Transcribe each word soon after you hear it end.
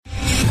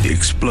The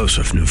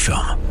explosive new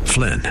film,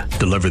 Flynn,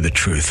 deliver the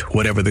truth,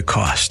 whatever the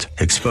cost,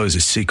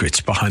 exposes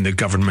secrets behind the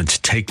government's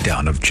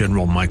takedown of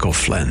General Michael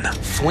Flynn.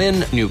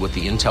 Flynn knew what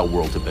the intel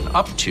world had been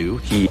up to.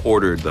 He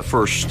ordered the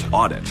first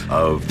audit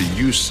of the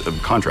use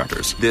of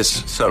contractors.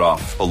 This set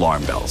off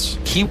alarm bells.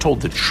 He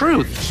told the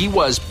truth. He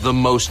was the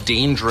most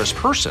dangerous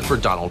person for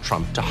Donald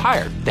Trump to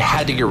hire. They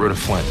had to get rid of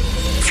Flynn.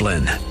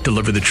 Flynn,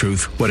 deliver the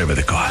truth, whatever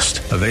the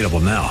cost. Available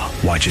now.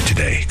 Watch it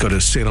today. Go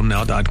to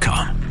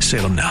salemnow.com.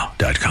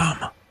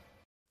 salemnow.com.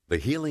 The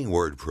Healing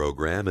Word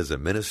program is a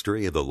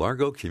ministry of the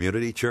Largo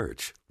Community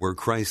Church, where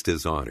Christ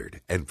is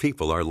honored and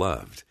people are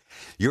loved.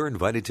 You're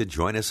invited to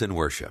join us in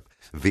worship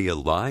via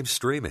live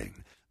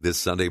streaming this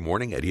Sunday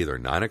morning at either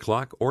 9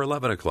 o'clock or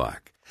 11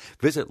 o'clock.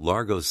 Visit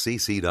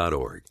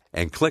largocc.org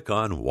and click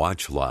on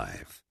Watch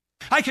Live.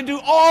 I can do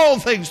all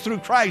things through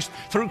Christ,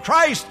 through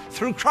Christ,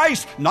 through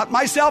Christ. Not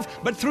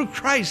myself, but through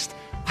Christ.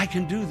 I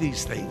can do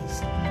these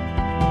things.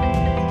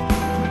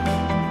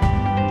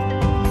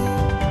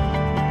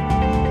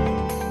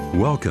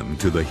 Welcome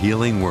to the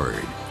Healing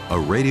Word, a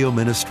radio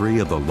ministry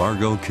of the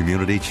Largo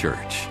Community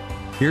Church.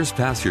 Here's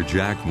Pastor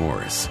Jack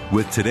Morris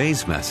with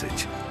today's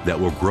message that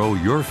will grow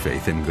your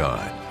faith in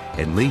God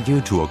and lead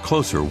you to a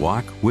closer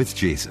walk with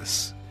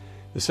Jesus.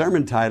 The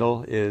sermon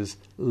title is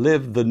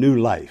Live the New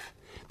Life.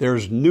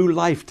 There's new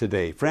life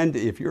today. Friend,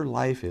 if your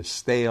life is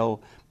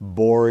stale,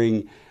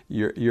 boring,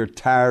 you're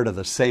tired of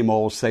the same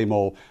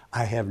old,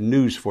 I have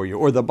news for you.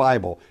 Or the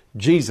Bible,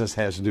 Jesus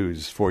has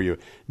news for you.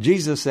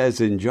 Jesus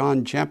says in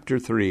John chapter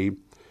 3,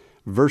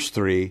 verse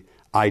 3,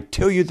 I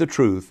tell you the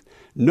truth,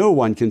 no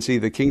one can see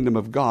the kingdom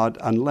of God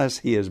unless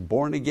he is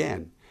born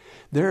again.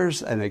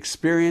 There's an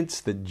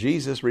experience that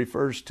Jesus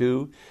refers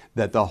to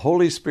that the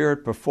Holy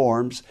Spirit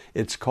performs.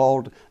 It's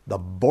called the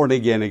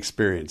born-again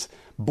experience.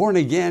 Born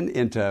again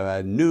into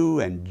a new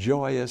and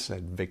joyous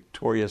and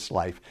victorious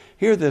life.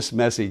 Hear this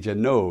message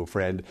and know,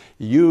 friend,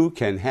 you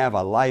can have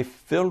a life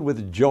filled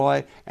with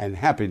joy and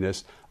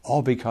happiness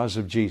all because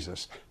of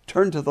Jesus.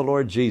 Turn to the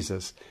Lord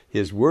Jesus.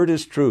 His word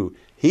is true.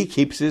 He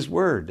keeps His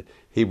word.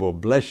 He will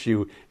bless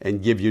you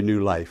and give you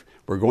new life.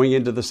 We're going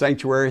into the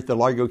sanctuary at the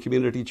Largo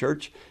Community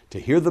Church to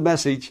hear the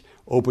message,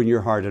 open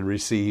your heart and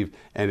receive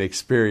and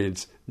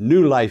experience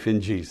new life in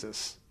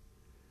Jesus.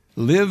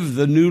 Live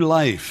the new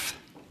life.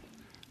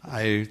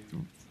 I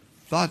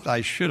thought I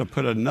should have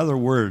put another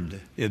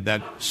word in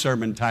that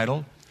sermon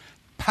title,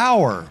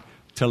 power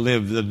to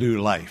live the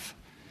new life.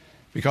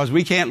 Because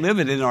we can't live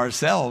it in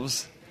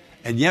ourselves,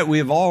 and yet we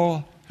have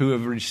all who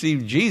have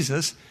received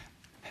Jesus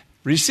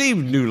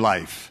received new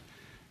life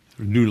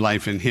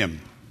in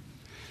Him.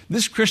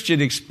 This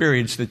Christian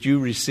experience that you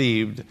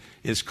received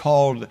is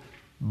called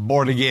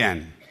born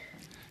again.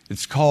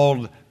 It's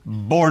called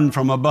born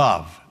from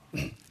above.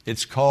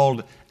 It's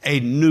called a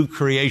new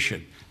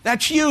creation.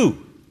 That's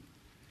you.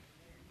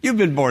 You've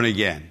been born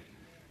again.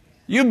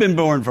 You've been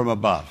born from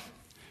above.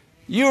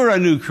 You're a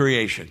new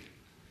creation.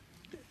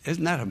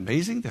 Isn't that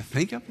amazing to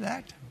think of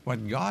that?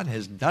 What God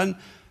has done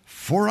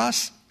for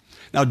us?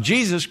 Now,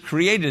 Jesus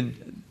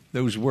created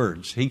those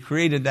words. He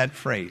created that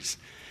phrase.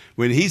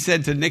 When He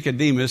said to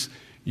Nicodemus,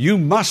 you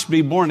must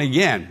be born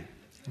again.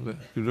 We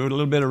do a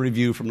little bit of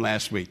review from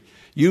last week.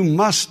 You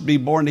must be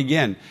born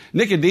again.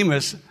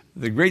 Nicodemus,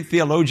 the great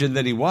theologian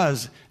that he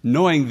was,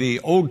 knowing the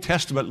Old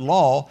Testament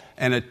law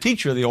and a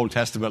teacher of the Old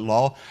Testament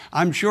law,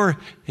 I'm sure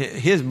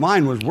his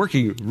mind was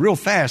working real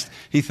fast.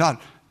 He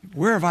thought,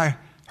 where have I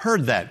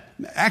heard that?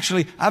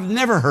 Actually, I've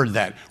never heard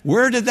that.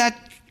 Where did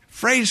that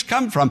phrase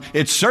come from?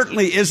 It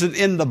certainly isn't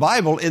in the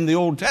Bible, in the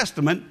Old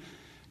Testament.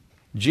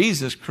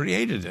 Jesus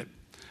created it.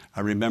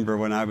 I remember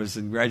when I was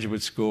in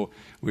graduate school,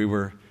 we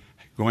were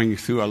going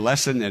through a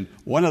lesson, and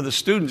one of the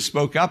students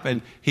spoke up,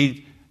 and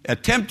he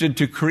attempted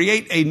to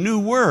create a new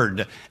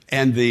word,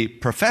 and the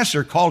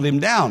professor called him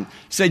down,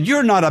 said,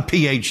 you're not a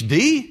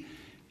PhD.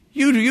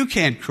 You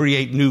can't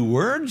create new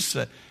words.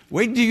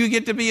 Wait till you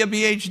get to be a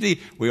PhD.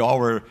 We all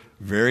were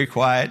very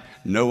quiet.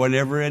 No one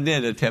ever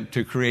did attempt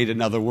to create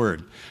another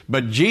word.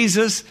 But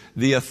Jesus,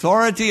 the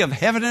authority of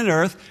heaven and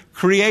earth,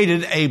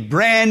 created a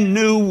brand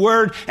new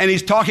word, and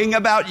He's talking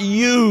about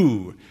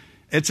you.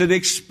 It's an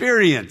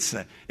experience.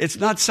 It's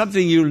not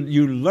something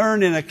you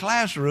learn in a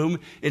classroom.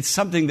 It's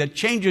something that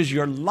changes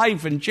your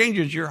life and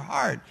changes your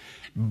heart.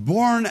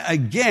 Born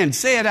again.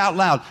 Say it out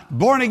loud.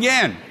 Born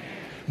again.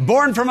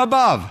 Born from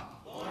above.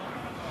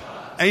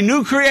 A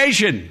new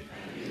creation.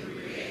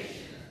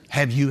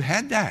 Have you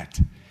had that?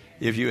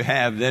 If you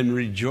have, then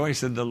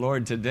rejoice in the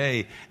Lord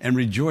today and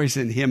rejoice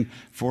in Him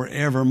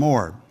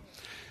forevermore.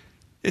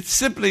 It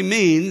simply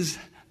means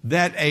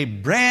that a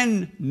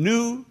brand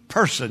new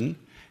person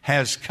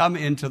has come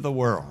into the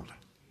world.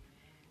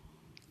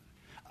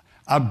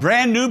 A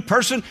brand new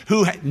person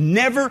who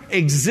never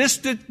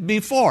existed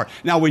before.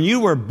 Now, when you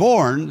were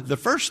born the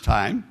first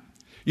time,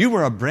 you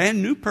were a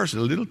brand new person,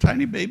 a little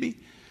tiny baby,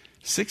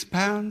 6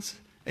 pounds,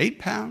 8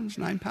 pounds,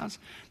 9 pounds.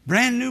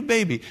 Brand new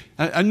baby.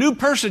 A new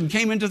person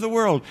came into the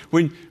world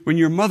when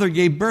your mother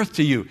gave birth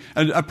to you.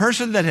 A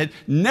person that had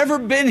never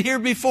been here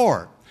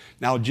before.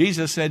 Now,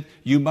 Jesus said,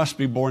 you must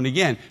be born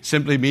again,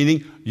 simply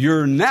meaning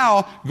you're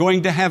now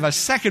going to have a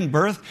second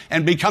birth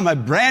and become a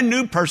brand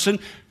new person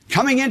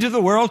coming into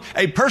the world,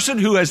 a person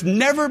who has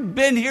never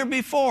been here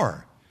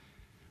before.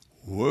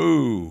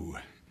 Whoa.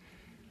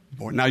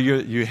 Now,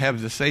 you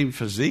have the same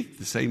physique,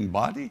 the same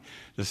body,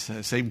 the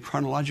same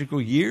chronological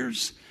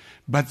years,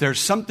 but there's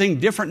something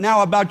different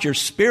now about your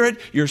spirit,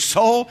 your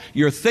soul,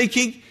 your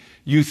thinking.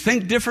 You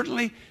think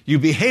differently. You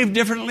behave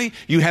differently.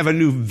 You have a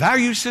new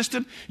value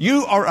system.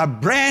 You are a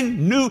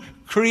brand new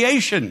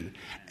creation.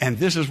 And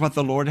this is what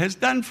the Lord has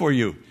done for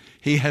you.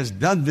 He has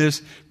done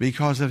this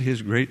because of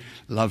His great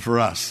love for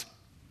us.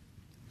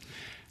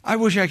 I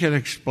wish I could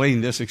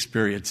explain this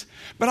experience,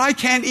 but I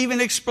can't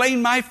even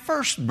explain my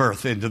first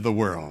birth into the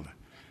world.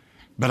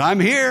 But I'm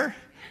here,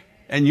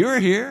 and you're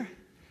here.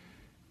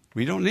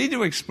 We don't need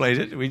to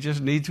explain it. We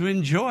just need to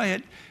enjoy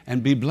it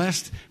and be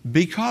blessed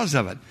because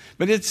of it.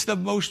 But it's the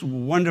most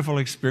wonderful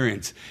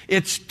experience.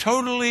 It's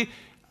totally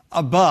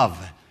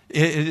above.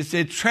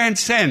 It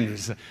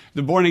transcends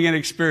the born-again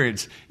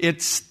experience.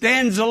 It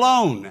stands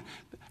alone.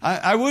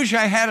 I wish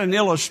I had an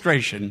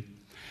illustration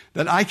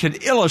that I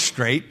could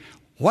illustrate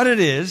what it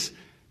is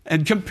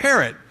and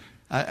compare it.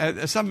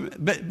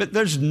 But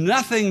there's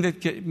nothing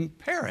that can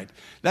compare it.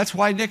 That's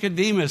why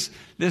Nicodemus,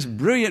 this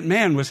brilliant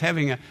man, was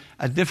having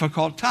a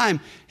difficult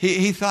time.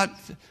 He thought,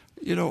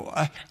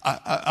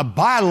 a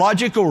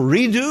biological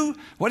redo?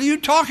 What are you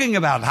talking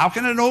about? How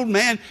can an old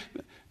man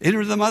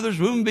enter the mother's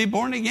womb and be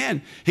born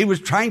again? He was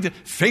trying to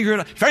figure it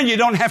out. Friend, you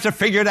don't have to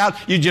figure it out.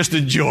 You just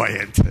enjoy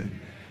it.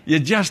 You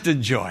just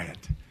enjoy it.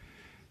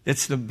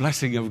 It's the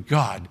blessing of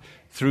God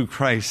through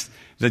Christ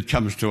that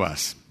comes to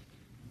us.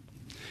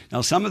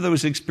 Now, some of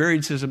those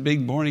experiences of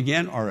being born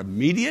again are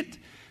immediate,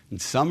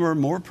 and some are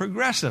more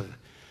progressive.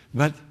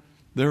 But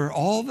they're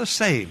all the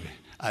same.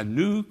 A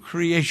new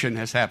creation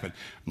has happened.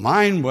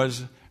 Mine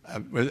was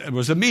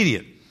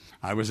immediate.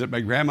 I was at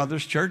my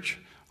grandmother's church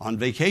on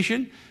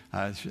vacation.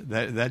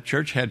 That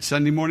church had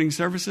Sunday morning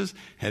services,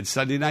 had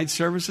Sunday night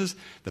services.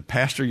 The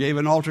pastor gave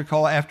an altar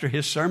call after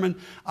his sermon.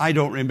 I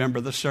don't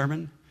remember the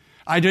sermon.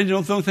 I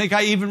don't think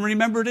I even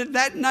remembered it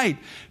that night.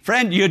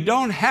 Friend, you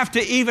don't have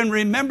to even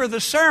remember the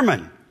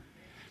sermon,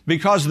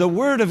 because the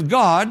Word of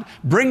God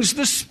brings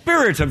the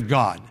Spirit of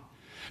God.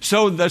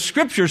 So the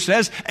Scripture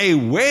says a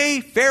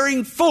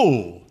wayfaring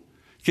fool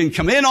can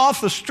come in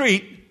off the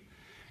street,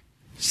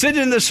 sit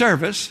in the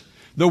service,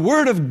 the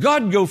Word of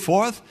God go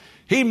forth.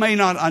 He may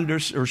not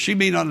or she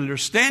may not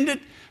understand it,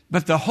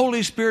 but the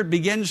Holy Spirit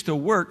begins to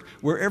work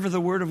wherever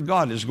the Word of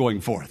God is going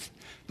forth.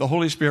 The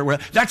Holy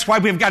Spirit. That's why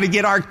we've got to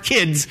get our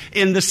kids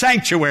in the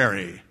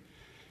sanctuary.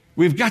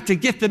 We've got to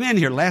get them in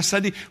here. Last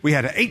Sunday, we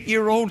had an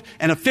 8-year-old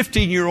and a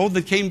 15-year-old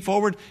that came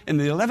forward in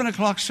the 11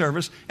 o'clock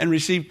service and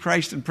received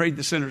Christ and prayed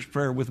the sinner's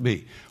prayer with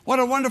me. What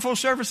a wonderful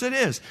service it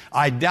is.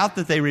 I doubt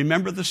that they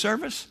remember the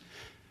service.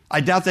 I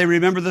doubt they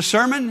remember the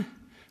sermon.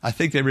 I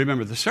think they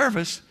remember the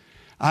service.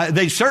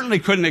 They certainly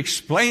couldn't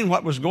explain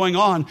what was going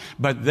on,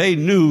 but they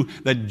knew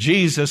that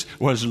Jesus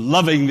was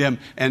loving them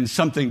and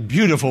something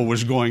beautiful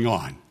was going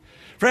on.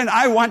 Friend,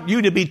 I want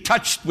you to be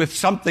touched with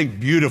something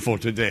beautiful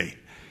today.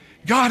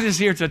 God is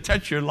here to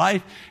touch your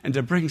life and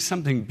to bring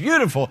something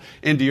beautiful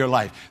into your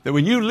life. That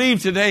when you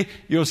leave today,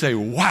 you'll say,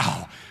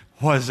 wow,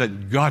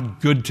 wasn't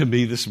God good to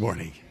me this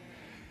morning?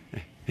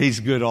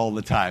 He's good all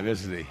the time,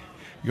 isn't He?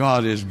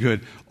 God is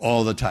good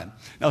all the time.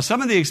 Now,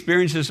 some of the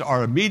experiences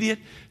are immediate.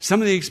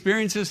 Some of the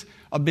experiences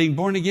of being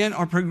born again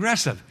are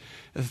progressive.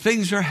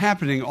 Things are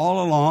happening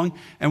all along,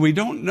 and we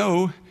don't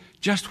know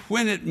just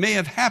when it may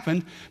have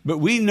happened, but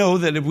we know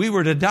that if we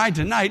were to die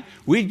tonight,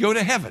 we'd go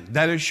to heaven.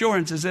 That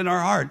assurance is in our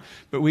heart,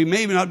 but we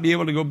may not be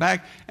able to go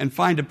back and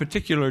find a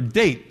particular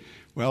date.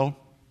 Well,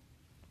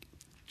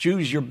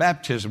 choose your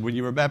baptism when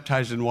you were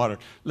baptized in water.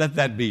 Let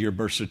that be your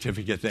birth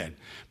certificate then.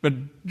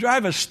 But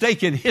drive a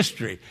stake in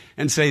history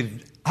and say,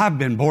 I've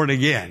been born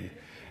again,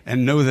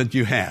 and know that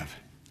you have.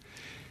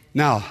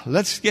 Now,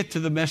 let's get to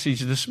the message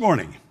this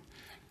morning.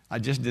 I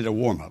just did a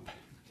warm-up.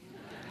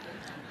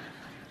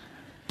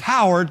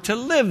 Power to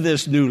live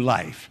this new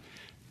life.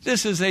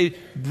 This is a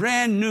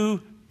brand new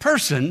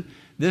person.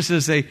 This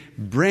is a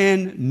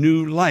brand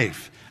new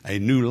life, a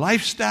new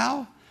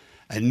lifestyle,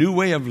 a new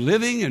way of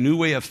living, a new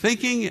way of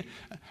thinking,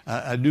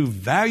 a new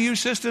value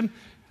system.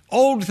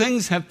 Old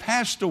things have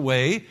passed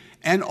away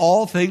and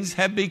all things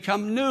have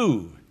become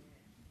new.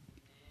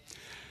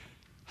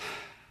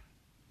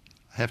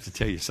 I have to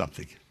tell you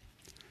something.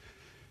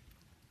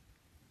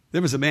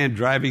 There was a man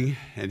driving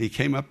and he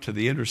came up to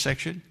the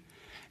intersection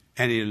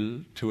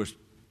and to a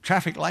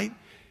traffic light,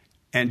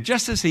 and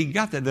just as he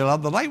got there,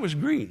 the light was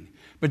green,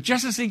 but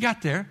just as he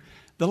got there,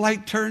 the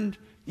light turned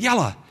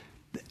yellow,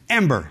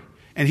 amber,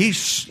 and he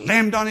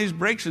slammed on his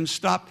brakes and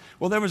stopped.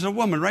 Well, there was a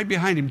woman right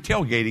behind him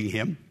tailgating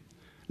him.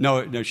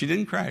 No, she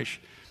didn't crash,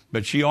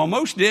 but she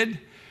almost did.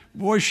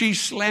 Boy, she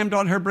slammed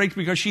on her brakes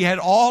because she had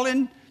all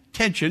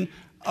intention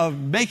of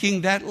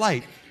making that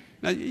light.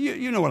 Now,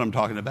 you know what I'm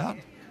talking about.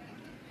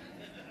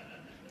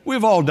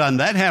 We've all done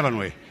that, haven't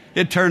we?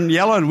 It turned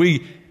yellow and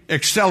we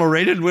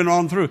accelerated, went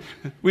on through.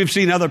 We've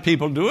seen other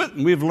people do it,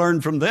 and we've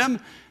learned from them,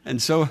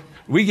 and so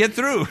we get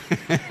through.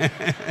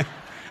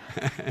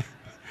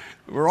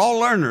 We're all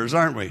learners,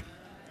 aren't we?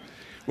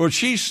 Well,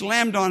 she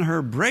slammed on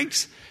her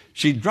brakes.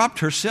 She dropped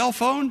her cell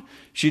phone.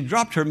 She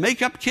dropped her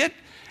makeup kit,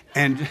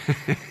 and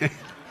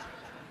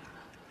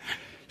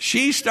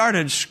she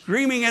started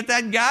screaming at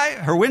that guy.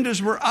 Her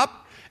windows were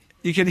up.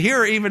 You can hear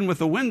her even with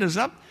the windows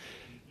up.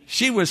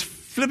 She was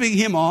flipping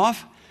him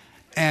off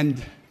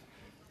and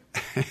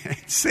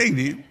saying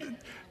the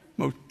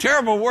most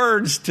terrible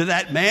words to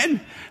that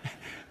man.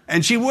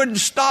 And she wouldn't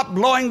stop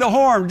blowing the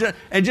horn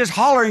and just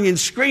hollering and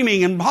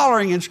screaming and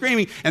hollering and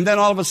screaming. And then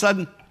all of a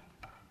sudden,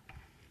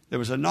 there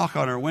was a knock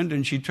on her window,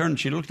 and she turned.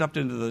 She looked up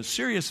into the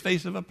serious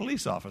face of a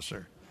police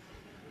officer.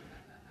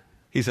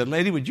 He said,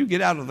 "Lady, would you get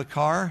out of the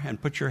car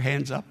and put your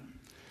hands up?"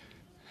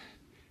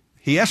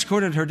 He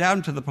escorted her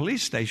down to the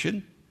police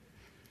station.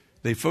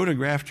 They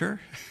photographed her.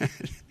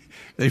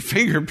 They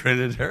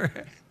fingerprinted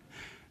her.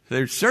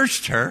 They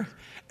searched her.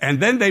 And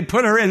then they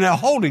put her in a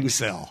holding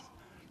cell.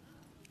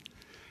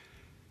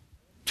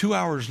 2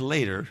 hours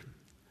later,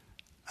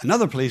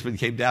 another policeman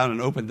came down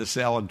and opened the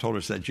cell and told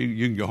her, said,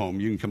 you can go home.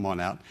 You can come on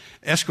out.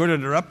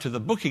 Escorted her up to the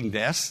booking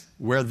desk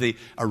where the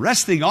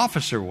arresting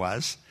officer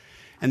was.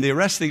 And the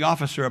arresting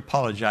officer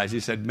apologized. He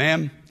said,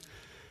 "Ma'am,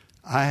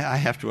 I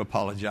have to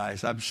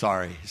apologize. I'm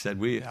sorry." He said,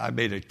 I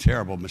made a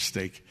terrible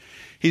mistake.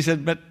 He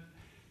said,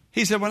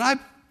 when I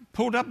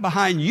pulled up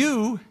behind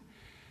you,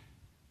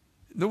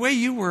 the way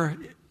you were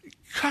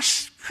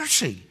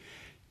cursing,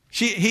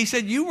 he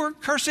said, you were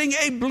cursing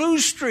a blue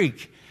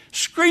streak,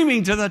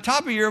 screaming to the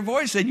top of your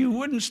voice, and you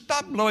wouldn't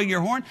stop blowing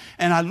your horn.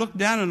 And I looked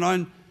down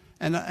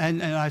and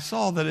I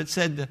saw that it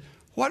said,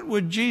 "What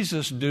would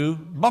Jesus do?"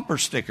 bumper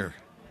sticker.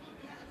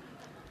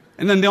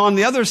 And then on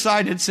the other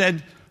side it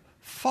said,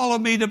 "Follow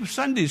me to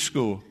Sunday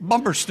school,"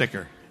 bumper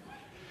sticker.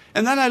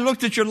 And then I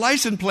looked at your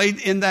license plate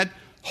in that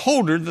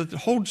holder that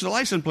holds the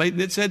license plate,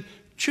 and it said,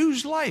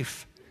 "Choose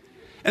life."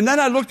 And then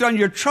I looked on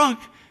your trunk,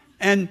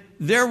 and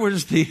there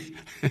was the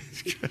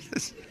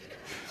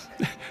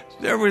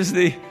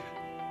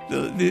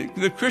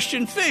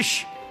Christian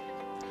fish.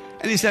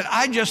 And he said,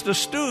 "I just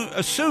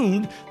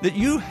assumed that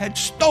you had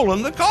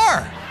stolen the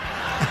car."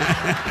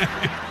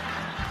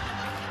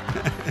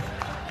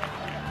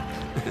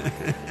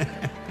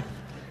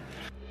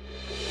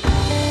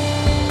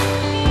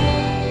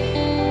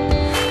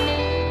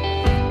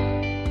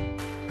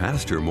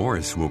 Pastor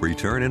Morris will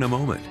return in a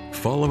moment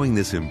following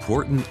this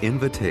important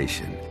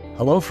invitation.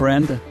 Hello,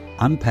 friend.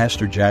 I'm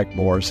Pastor Jack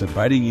Morris,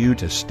 inviting you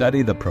to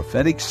study the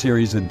prophetic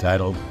series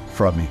entitled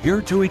From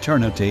Here to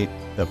Eternity,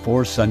 the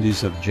 4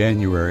 Sundays of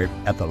January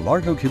at the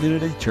Largo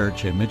Community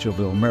Church in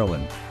Mitchellville,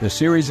 Maryland. The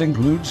series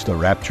includes the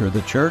rapture of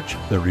the church,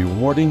 the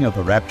rewarding of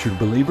the raptured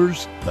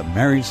believers, the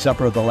marriage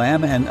supper of the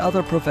Lamb, and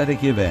other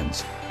prophetic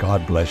events.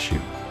 God bless you.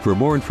 For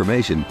more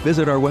information,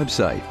 visit our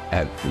website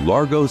at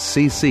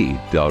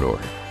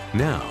largocc.org.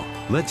 Now,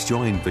 let's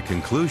join the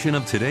conclusion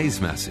of today's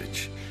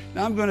message.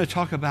 Now I'm going to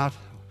talk about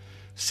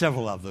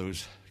several of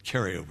those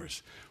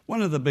carryovers.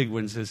 One of the big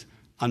ones is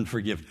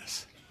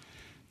unforgiveness.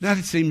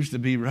 That seems to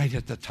be right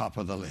at the top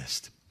of the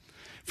list.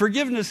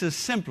 Forgiveness is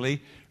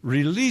simply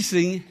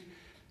releasing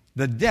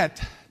the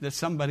debt that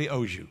somebody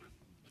owes you.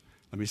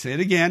 Let me say it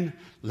again.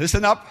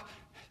 Listen up.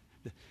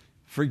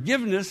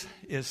 Forgiveness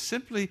is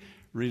simply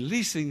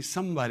releasing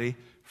somebody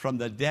from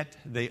the debt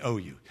they owe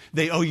you.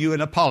 They owe you an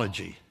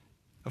apology.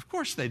 Of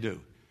course they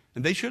do.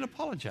 And they should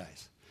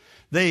apologize.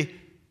 They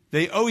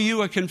owe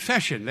you a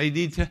confession. They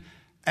need to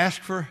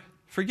ask for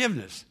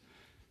forgiveness.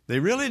 They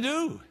really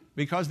do,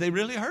 because they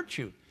really hurt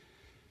you.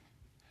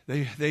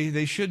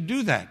 They should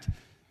do that.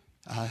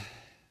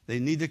 They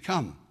need to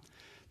come.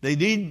 They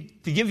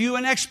need to give you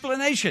an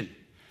explanation.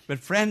 But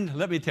friend,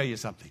 let me tell you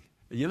something.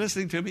 Are you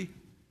listening to me?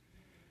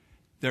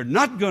 They're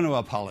not going to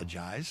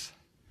apologize.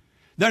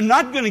 They're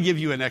not going to give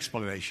you an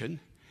explanation.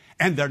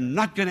 And they're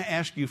not going to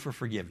ask you for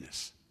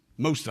forgiveness.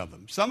 Most of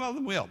them. Some of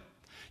them will.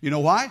 You know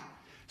why?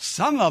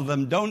 Some of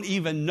them don't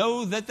even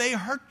know that they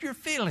hurt your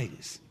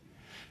feelings.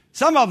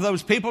 Some of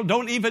those people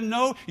don't even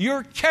know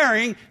you're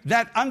carrying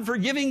that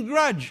unforgiving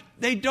grudge.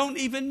 They don't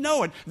even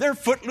know it. They're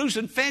footloose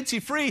and fancy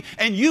free,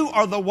 and you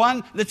are the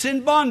one that's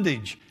in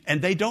bondage.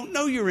 And they don't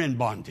know you're in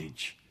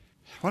bondage.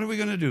 What are we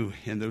going to do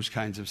in those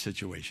kinds of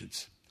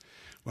situations?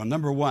 Well,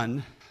 number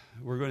one,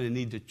 we're going to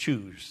need to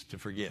choose to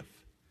forgive.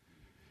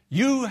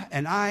 You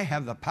and I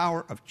have the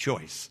power of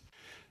choice.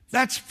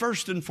 That's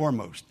first and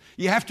foremost.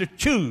 You have to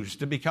choose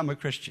to become a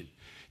Christian.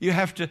 You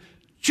have to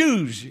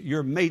choose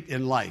your mate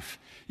in life.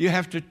 You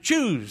have to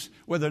choose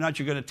whether or not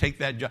you're going to take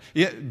that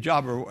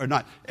job or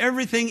not.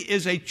 Everything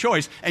is a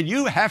choice, and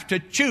you have to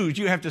choose.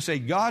 You have to say,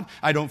 "God,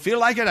 I don't feel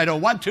like it, I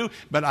don't want to,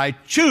 but I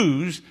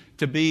choose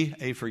to be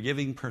a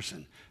forgiving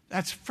person."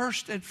 That's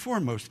first and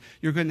foremost.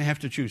 You're going to have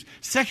to choose.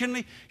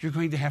 Secondly, you're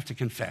going to have to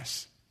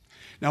confess.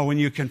 Now, when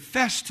you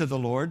confess to the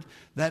Lord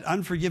that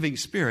unforgiving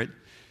spirit,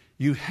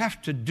 you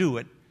have to do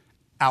it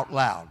out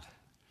loud.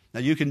 Now,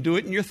 you can do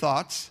it in your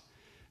thoughts.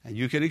 And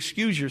you can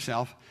excuse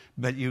yourself,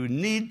 but you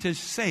need to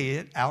say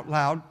it out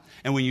loud.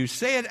 And when you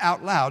say it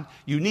out loud,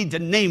 you need to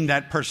name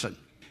that person.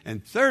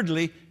 And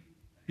thirdly,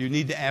 you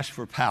need to ask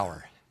for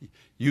power.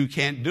 You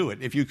can't do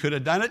it. If you could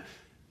have done it,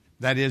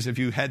 that is, if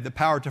you had the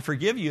power to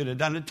forgive, you'd have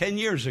done it 10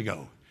 years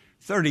ago,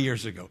 30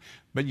 years ago.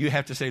 But you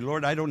have to say,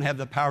 Lord, I don't have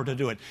the power to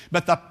do it.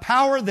 But the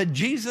power that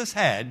Jesus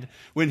had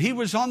when he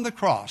was on the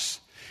cross,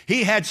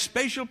 he had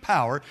special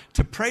power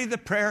to pray the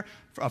prayer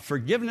of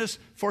forgiveness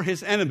for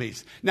his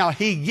enemies. Now,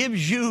 he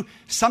gives you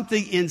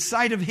something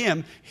inside of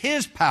him,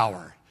 his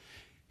power.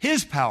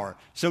 His power.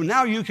 So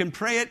now you can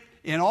pray it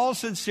in all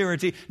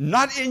sincerity,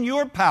 not in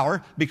your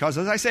power, because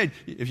as I said,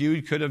 if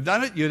you could have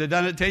done it, you'd have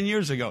done it 10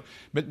 years ago.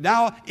 But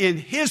now in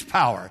his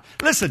power.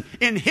 Listen,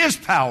 in his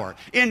power.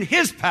 In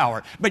his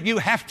power. But you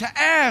have to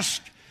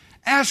ask.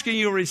 Ask and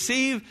you'll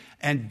receive,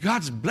 and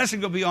God's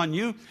blessing will be on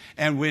you.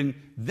 And when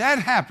that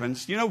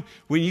happens, you know,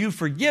 when you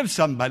forgive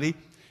somebody,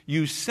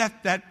 you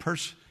set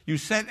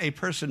a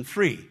person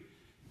free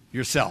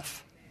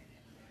yourself.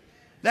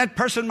 That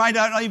person might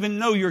not even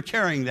know you're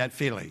carrying that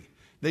feeling.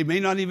 They may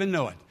not even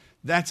know it.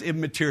 That's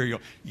immaterial.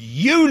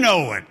 You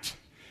know it.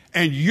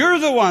 And you're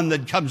the one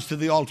that comes to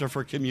the altar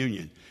for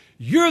communion.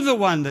 You're the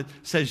one that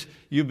says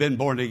you've been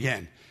born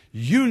again.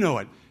 You know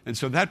it. And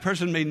so that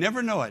person may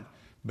never know it,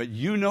 but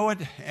you know it,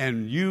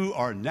 and you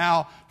are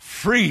now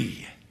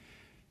free.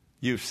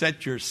 You've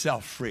set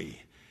yourself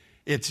free.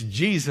 It's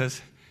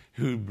Jesus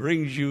who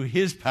brings you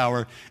his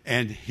power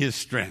and his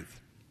strength.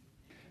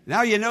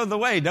 Now you know the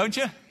way, don't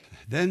you?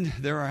 Then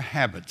there are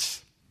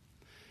habits.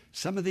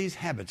 Some of these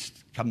habits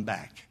come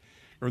back,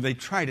 or they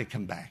try to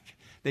come back.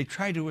 They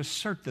try to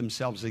assert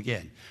themselves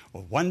again.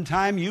 Well, one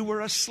time you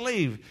were a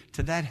slave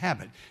to that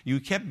habit. You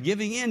kept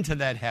giving in to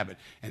that habit.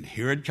 And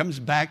here it comes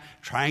back,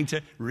 trying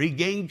to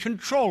regain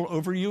control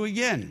over you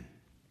again.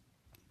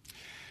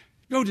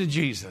 Go to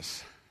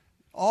Jesus.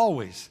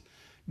 Always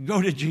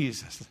go to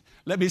Jesus.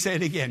 Let me say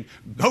it again.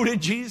 Go to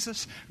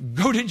Jesus.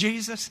 Go to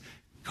Jesus.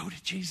 Go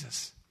to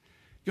Jesus.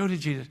 Go to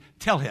Jesus.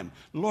 Tell him,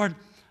 Lord,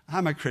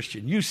 I'm a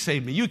Christian. You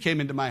saved me. You came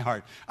into my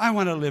heart. I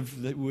want to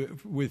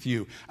live with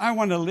you. I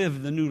want to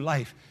live the new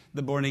life,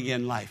 the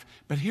born-again life.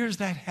 But here's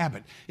that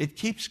habit. It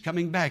keeps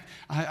coming back.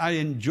 I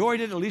enjoyed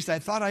it, at least I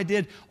thought I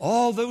did,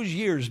 all those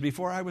years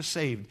before I was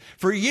saved.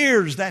 For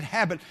years, that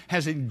habit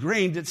has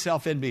ingrained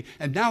itself in me.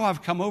 And now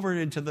I've come over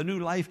into the new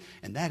life,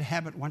 and that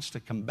habit wants to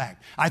come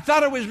back. I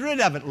thought I was rid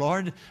of it,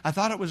 Lord. I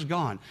thought it was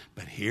gone.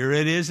 But here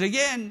it is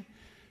again.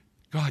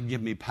 God,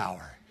 give me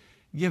power.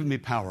 Give me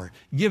power.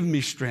 Give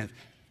me strength.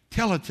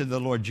 Tell it to the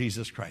Lord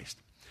Jesus Christ.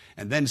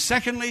 And then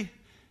secondly,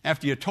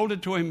 after you told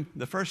it to him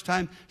the first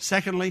time,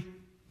 secondly,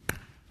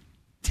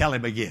 tell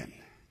him again.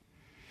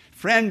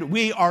 Friend,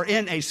 we are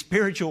in a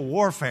spiritual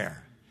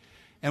warfare.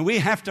 And we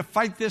have to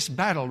fight this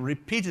battle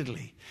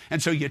repeatedly.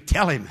 And so you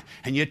tell him,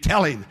 and you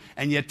tell him,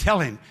 and you tell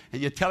him,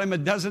 and you tell him a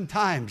dozen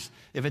times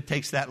if it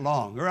takes that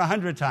long, or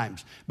 100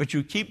 times. But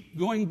you keep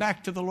going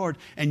back to the Lord,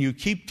 and you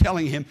keep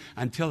telling him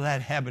until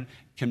that habit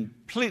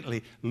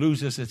completely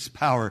loses its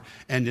power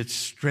and its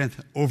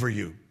strength over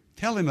you.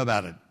 Tell him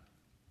about it.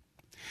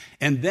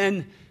 And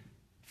then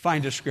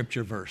find a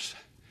scripture verse.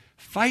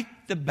 Fight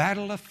the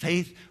battle of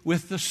faith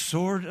with the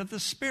sword of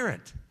the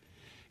Spirit.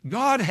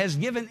 God has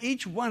given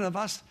each one of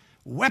us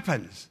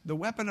weapons, the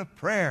weapon of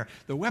prayer,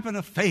 the weapon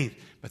of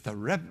faith, but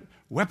the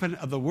weapon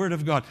of the Word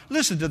of God.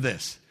 Listen to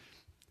this.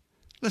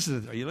 Listen to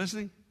this. Are you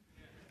listening?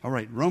 All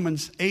right,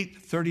 Romans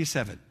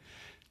 8:37.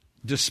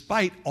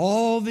 Despite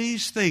all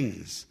these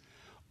things,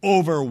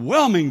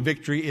 overwhelming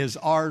victory is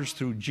ours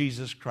through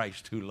Jesus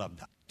Christ who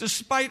loved us.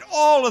 Despite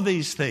all of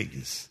these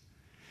things.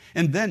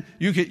 And then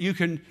you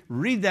can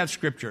read that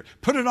scripture,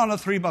 put it on a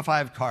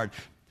 3x5 card,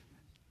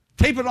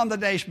 tape it on the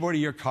dashboard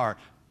of your car,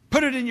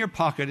 put it in your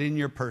pocket, in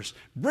your purse,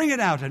 bring it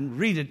out and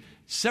read it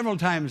several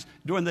times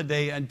during the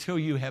day until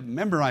you have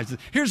memorized it.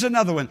 Here's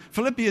another one,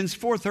 Philippians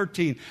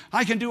 4:13.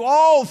 I can do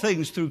all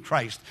things through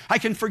Christ. I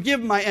can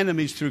forgive my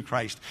enemies through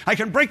Christ. I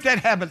can break that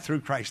habit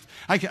through Christ.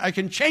 I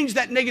can change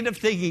that negative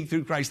thinking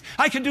through Christ.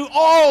 I can do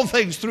all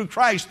things through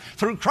Christ,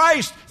 through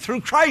Christ,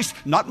 through Christ.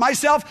 Not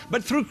myself,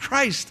 but through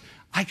Christ.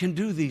 I can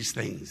do these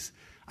things.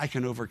 I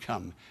can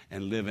overcome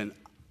and live in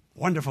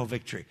wonderful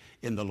victory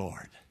in the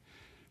Lord.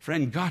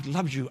 Friend, God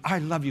loves you. I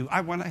love you.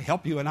 I want to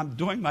help you, and I'm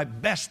doing my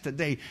best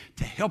today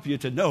to help you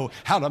to know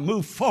how to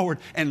move forward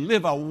and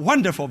live a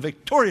wonderful,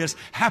 victorious,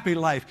 happy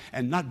life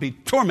and not be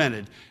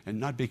tormented and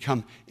not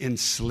become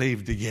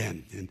enslaved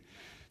again. And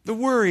the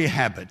worry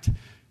habit,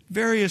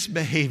 various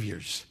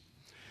behaviors.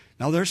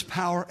 Now, there's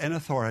power and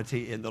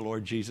authority in the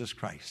Lord Jesus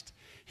Christ.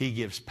 He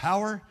gives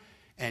power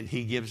and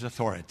he gives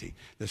authority.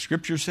 The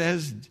scripture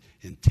says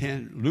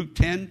in Luke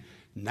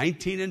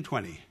 10:19 and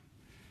 20,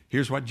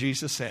 here's what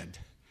Jesus said.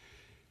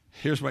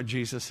 Here's what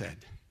Jesus said.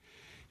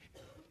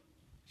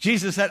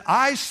 Jesus said,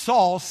 I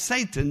saw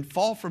Satan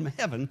fall from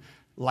heaven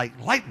like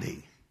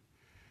lightning.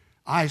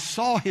 I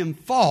saw him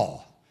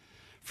fall.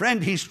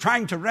 Friend, he's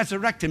trying to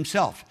resurrect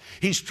himself.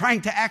 He's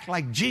trying to act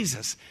like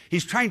Jesus.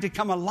 He's trying to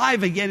come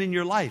alive again in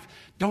your life.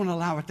 Don't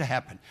allow it to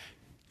happen.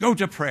 Go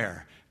to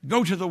prayer.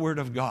 Go to the Word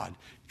of God.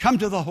 Come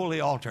to the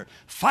holy altar.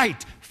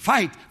 Fight,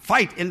 fight,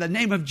 fight in the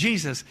name of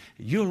Jesus.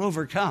 You'll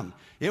overcome.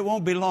 It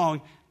won't be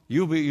long.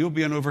 You'll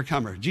be an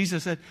overcomer.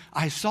 Jesus said,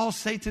 I saw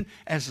Satan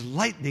as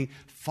lightning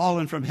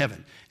fallen from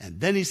heaven. And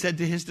then he said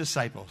to his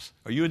disciples,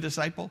 are you a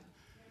disciple?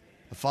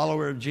 A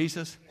follower of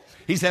Jesus?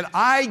 He said,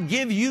 I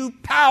give you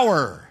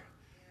power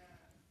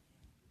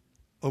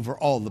over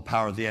all the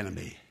power of the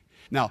enemy.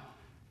 Now,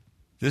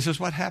 this is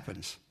what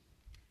happens.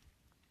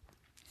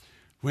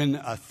 When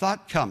a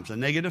thought comes, a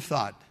negative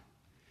thought,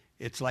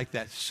 it's like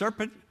that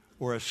serpent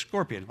or a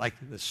scorpion, like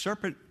the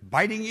serpent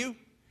biting you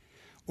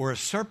or a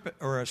serpent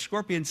or a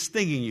scorpion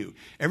stinging you.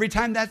 Every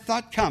time that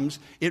thought comes,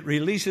 it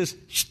releases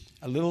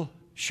a little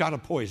shot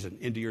of poison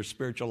into your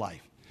spiritual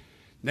life.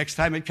 Next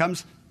time it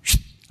comes,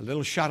 a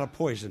little shot of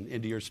poison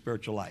into your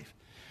spiritual life.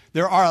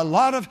 There are a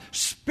lot of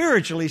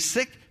spiritually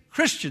sick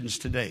Christians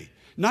today.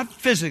 Not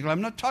physically.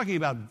 I'm not talking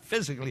about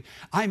physically.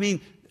 I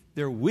mean,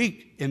 they're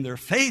weak in their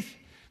faith.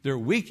 They're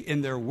weak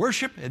in their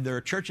worship and their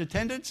church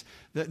attendance.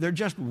 They're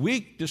just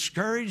weak,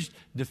 discouraged,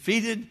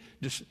 defeated,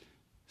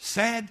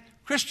 sad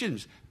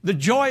Christians. The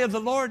joy of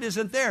the Lord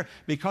isn't there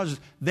because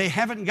they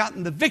haven't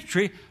gotten the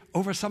victory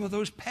over some of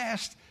those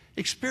past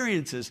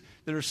experiences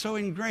that are so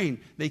ingrained.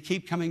 They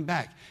keep coming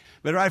back.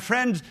 But my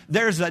friends,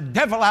 there's a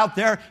devil out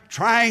there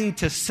trying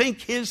to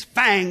sink his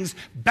fangs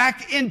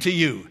back into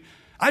you.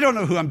 I don't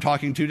know who I'm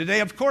talking to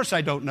today. Of course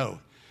I don't know.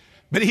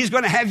 But he's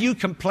going to have you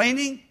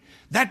complaining.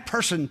 That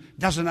person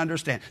doesn't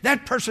understand.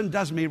 That person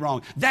does me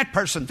wrong. That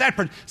person.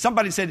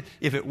 Somebody said,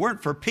 if it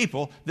weren't for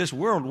people, this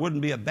world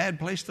wouldn't be a bad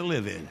place to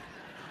live in.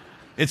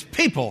 It's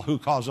people who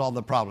cause all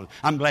the problems.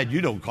 I'm glad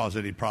you don't cause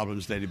any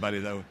problems to anybody,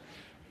 though.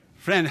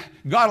 Friend,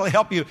 God will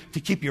help you to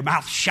keep your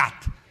mouth shut.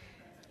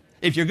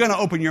 If you're going to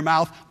open your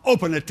mouth,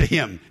 open it to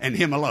Him and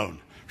Him alone.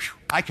 Whew,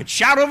 I could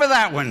shout over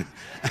that one.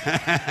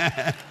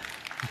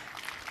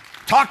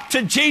 Talk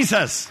to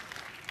Jesus.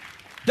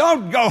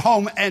 Don't go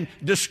home and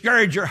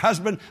discourage your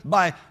husband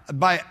by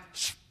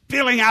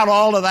spilling out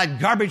all of that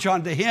garbage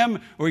onto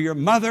him or your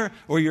mother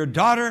or your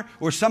daughter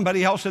or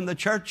somebody else in the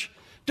church.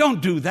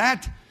 Don't do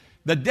that.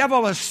 The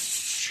devil has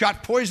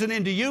shot poison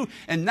into you,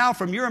 and now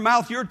from your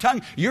mouth, your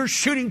tongue, you're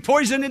shooting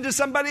poison into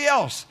somebody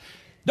else.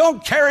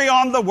 Don't carry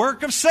on the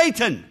work of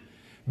Satan.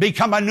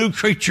 Become a new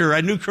creature,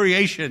 a new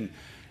creation,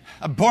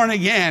 born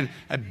again,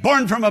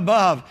 born from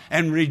above,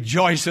 and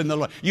rejoice in the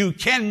Lord. You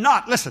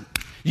cannot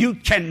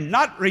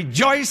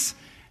rejoice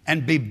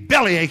and be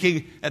belly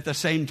aching at the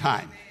same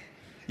time.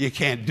 You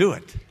can't do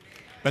it.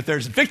 But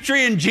there's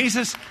victory in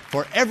Jesus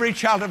for every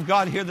child of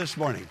God here this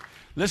morning.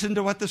 Listen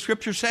to what the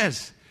Scripture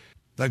says.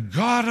 The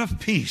God of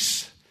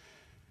peace.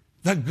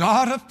 The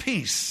God of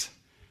peace.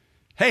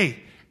 Hey,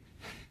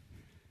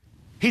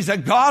 He's a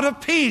God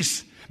of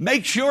peace.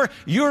 Make sure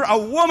you're a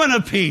woman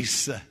of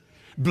peace.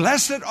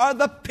 Blessed are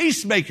the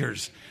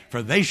peacemakers,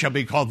 for they shall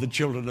be called the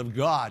children of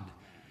God.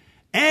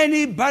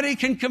 Anybody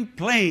can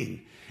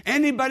complain.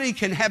 Anybody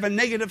can have a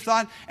negative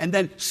thought and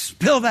then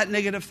spill that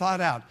negative thought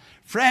out.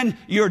 Friend,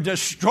 you're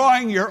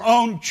destroying your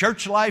own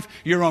church life,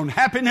 your own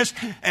happiness,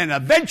 and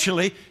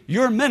eventually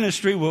your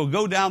ministry will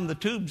go down the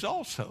tubes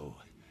also.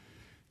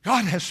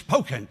 God has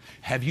spoken.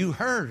 Have you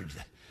heard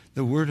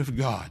the word of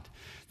God?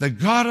 The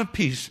God of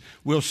peace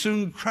will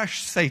soon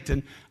crush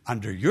Satan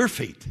under your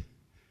feet.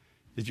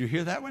 Did you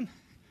hear that one?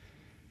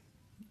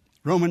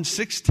 Romans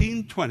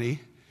 16:20.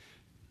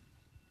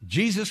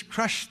 Jesus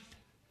crushed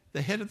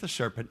the head of the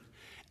serpent,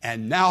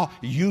 and now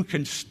you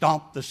can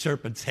stomp the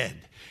serpent's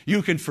head.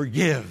 You can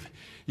forgive.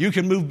 You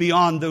can move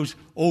beyond those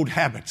old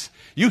habits.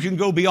 You can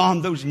go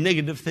beyond those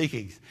negative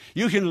thinkings.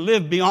 You can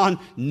live beyond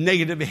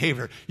negative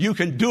behavior. You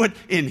can do it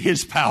in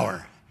His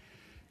power.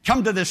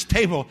 Come to this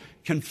table,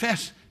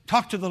 confess,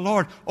 talk to the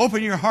Lord,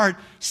 open your heart,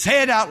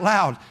 say it out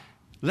loud.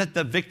 Let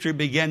the victory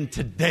begin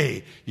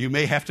today. You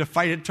may have to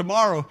fight it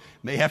tomorrow,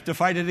 may have to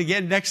fight it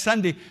again next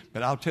Sunday,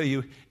 but I'll tell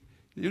you,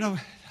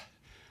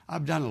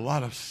 I've done a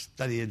lot of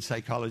study in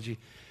psychology.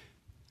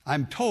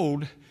 I'm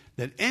told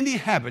that any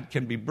habit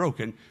can be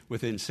broken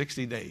within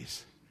 60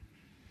 days.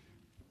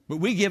 But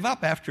we give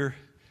up after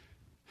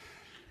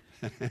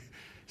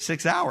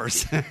 6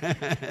 hours.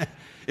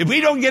 If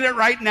we don't get it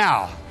right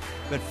now.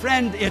 But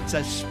friend, it's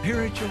a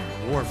spiritual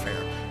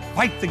warfare.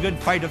 Fight the good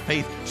fight of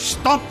faith.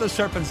 Stomp the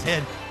serpent's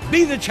head.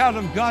 Be the child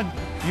of God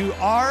you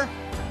are,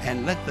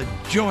 and let the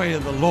joy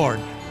of the Lord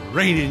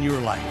reign in your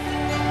life.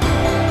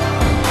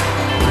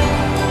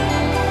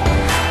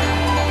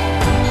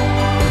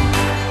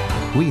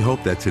 We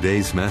hope that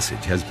today's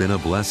message has been a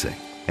blessing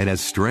and has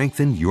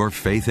strengthened your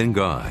faith in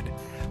God.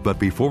 But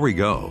before we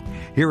go,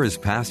 here is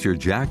Pastor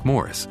Jack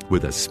Morris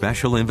with a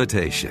special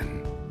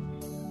invitation.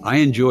 I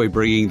enjoy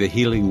bringing the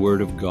healing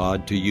word of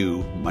God to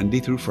you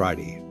Monday through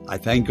Friday. I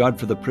thank God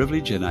for the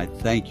privilege, and I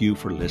thank you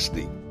for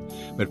listening.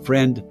 But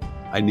friend,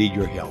 I need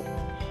your help.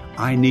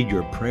 I need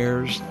your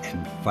prayers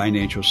and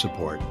financial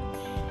support.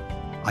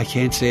 I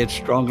can't say it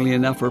strongly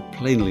enough or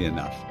plainly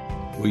enough.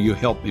 Will you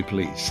help me,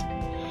 please?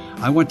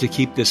 I want to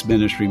keep this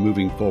ministry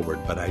moving forward,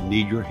 but I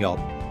need your help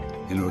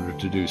in order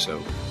to do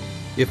so.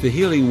 If the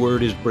Healing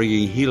Word is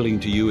bringing healing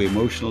to you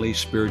emotionally,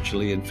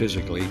 spiritually, and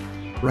physically,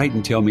 write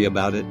and tell me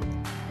about it.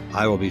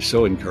 I will be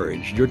so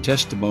encouraged. Your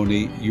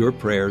testimony, your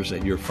prayers,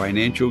 and your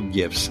financial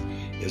gifts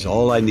is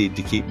all I need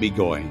to keep me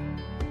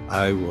going.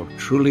 I will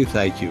truly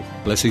thank you.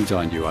 Blessings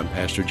on you. I'm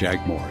Pastor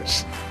Jack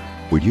Morris.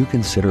 Would you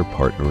consider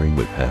partnering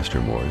with Pastor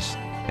Morris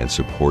and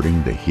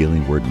supporting the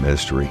Healing Word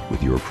Ministry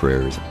with your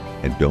prayers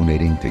and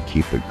donating to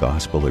keep the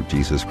gospel of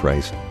Jesus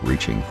Christ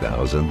reaching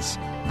thousands?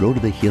 Go to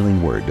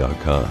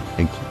thehealingword.com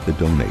and click the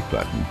donate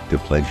button to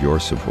pledge your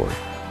support.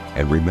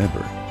 And remember,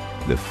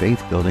 the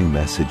faith-building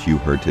message you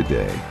heard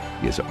today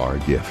is our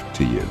gift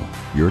to you.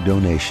 Your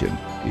donation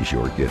is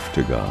your gift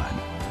to God.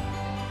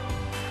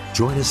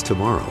 Join us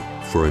tomorrow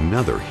for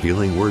another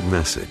Healing Word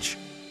message.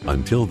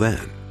 Until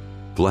then,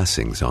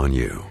 blessings on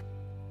you.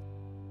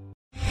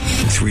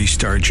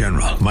 3-star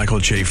General Michael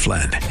J.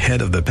 Flynn,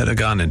 head of the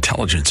Pentagon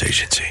Intelligence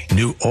Agency,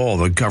 knew all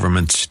the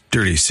government's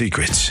dirty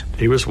secrets.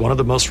 He was one of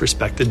the most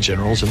respected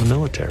generals in the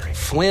military.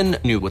 Flynn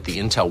knew what the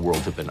intel world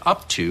had been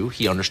up to.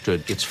 He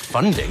understood its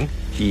funding.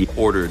 He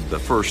ordered the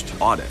first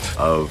audit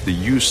of the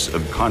use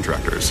of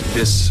contractors.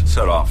 This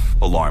set off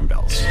alarm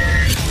bells.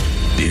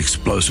 The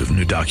explosive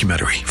new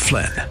documentary,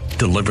 Flynn,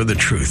 Deliver the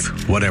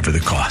Truth, Whatever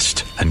the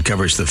Cost,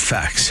 uncovers the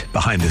facts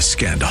behind this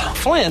scandal.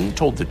 Flynn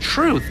told the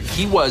truth.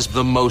 He was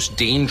the most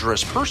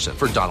dangerous person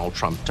for Donald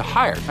Trump to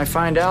hire. I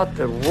find out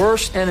the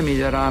worst enemy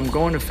that I'm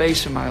going to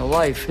face in my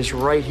life is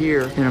right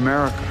here in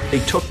America. They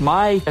took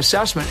my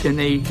assessment and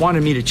they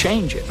wanted me to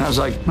change it. And I was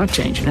like, I'm not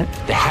changing it.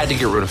 They had to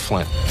get rid of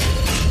Flynn.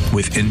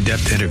 With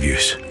in-depth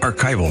interviews,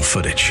 archival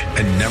footage,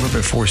 and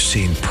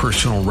never-before-seen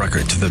personal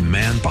records of the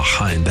man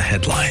behind the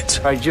headlines.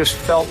 I just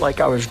felt like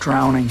I was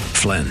drowning.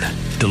 Flynn,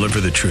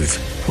 Deliver the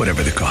Truth,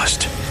 Whatever the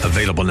Cost.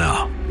 Available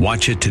now.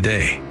 Watch it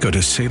today. Go to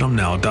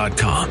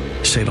salemnow.com.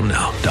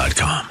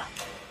 salemnow.com.